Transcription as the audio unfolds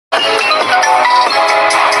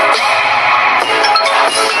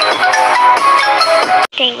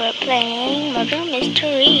today we're playing Murder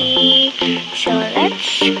Mystery. So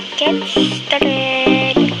let's get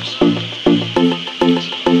started.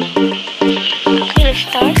 Okay, let's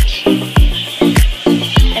start.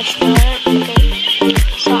 Okay.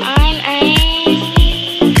 So I'm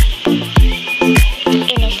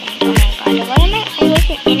innocent. Oh my god, why am I always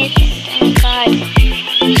an innocent? Oh my god,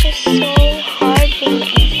 it's just so hard being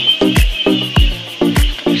innocent.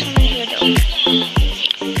 There's someone here though.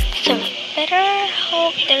 So better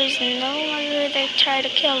hope there's no murderer that try to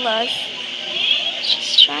kill us.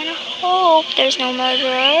 Just trying to hope there's no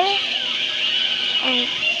murderer and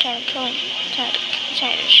try to kill him,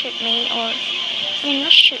 try to shoot me, or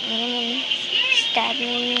not shoot me, stab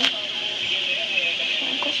me.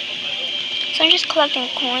 So I'm just collecting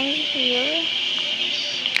coins here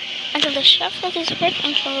until the shuffle is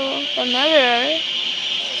working for the murderer.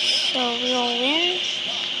 So we'll win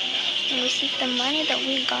and receive the money that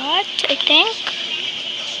we got, I think.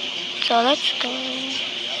 So let's go.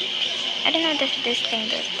 I don't know what this thing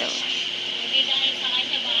does though.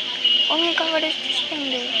 Oh my god, what does this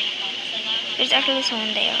thing do? There's actually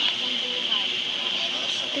someone there.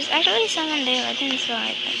 There's actually someone there. I didn't saw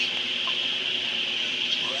it.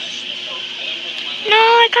 No,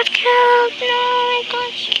 I got killed. No, I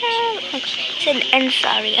got killed. Okay. He said, I'm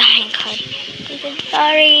sorry. Oh my god. He said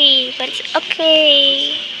sorry, but it's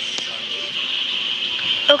okay.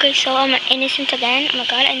 Okay, so I'm innocent again. Oh my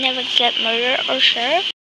god, I never get murdered or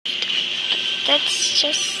served. That's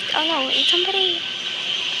just, oh no, it's somebody.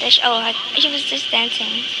 He was just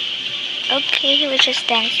dancing. Okay, he was just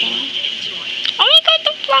dancing. Oh my god,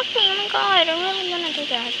 don't block me. Oh my god, I really want to do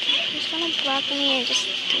that. He's gonna block me and just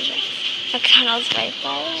do that. McDonald's Wi-Fi.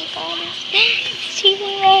 Oh my god. It's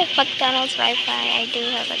cheating me. McDonald's Wi-Fi. I do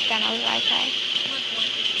have McDonald's Wi-Fi.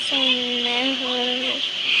 So never,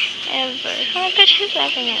 ever. Oh my god, she's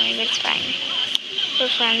laughing at me, but it's fine. We're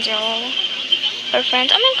friends, y'all. We're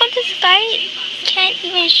friends. Oh my god, this guy can't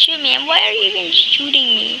even shoot me. And why are you even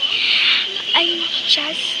shooting me? I'm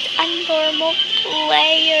just a normal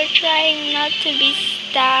player trying not to be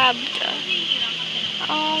stabbed.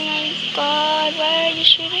 Oh my god, why are you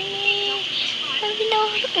shooting me?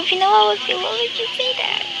 If you know how I feel, why would you say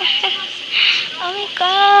that? Oh my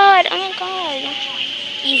god, oh my god.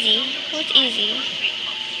 Easy. What's easy?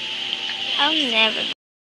 I'll never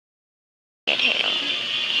get hit.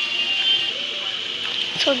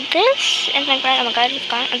 So this is my friend. Oh my god, he's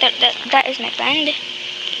gone. That is my friend.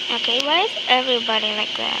 Okay, why is everybody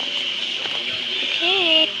like that?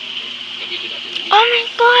 Okay. Oh my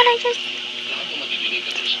god,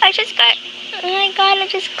 I just got. Oh my god, I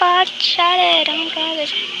just got shotted. Oh my god.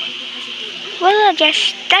 Well, I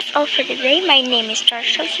guess that's all for today. My name is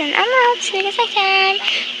joshtuxies and I'm out. See you guys next time.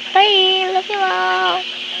 Bye. Love you all.